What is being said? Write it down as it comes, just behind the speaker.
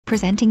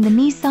presenting the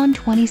Nissan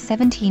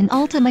 2017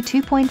 Altima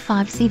 2.5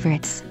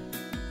 Sieverts.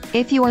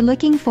 If you are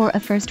looking for a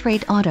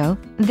first-rate auto,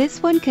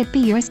 this one could be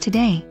yours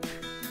today.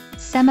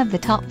 Some of the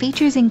top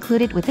features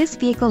included with this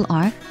vehicle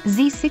are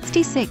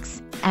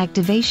Z66,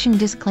 activation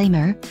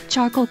disclaimer,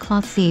 charcoal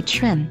cloth seat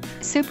trim,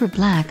 super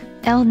black,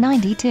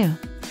 L92,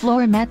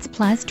 floor mats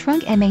plus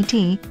trunk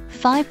mat,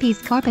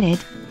 5-piece carpeted,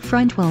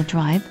 front-wheel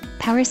drive,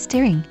 power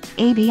steering,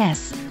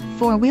 ABS,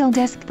 4-wheel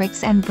disc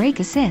brakes and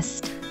brake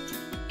assist.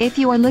 If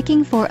you are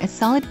looking for a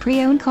solid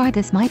pre-owned car,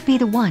 this might be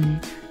the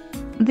one.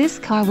 This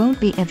car won't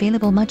be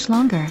available much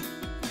longer.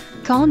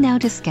 Call now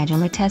to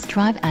schedule a test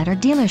drive at our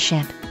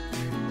dealership.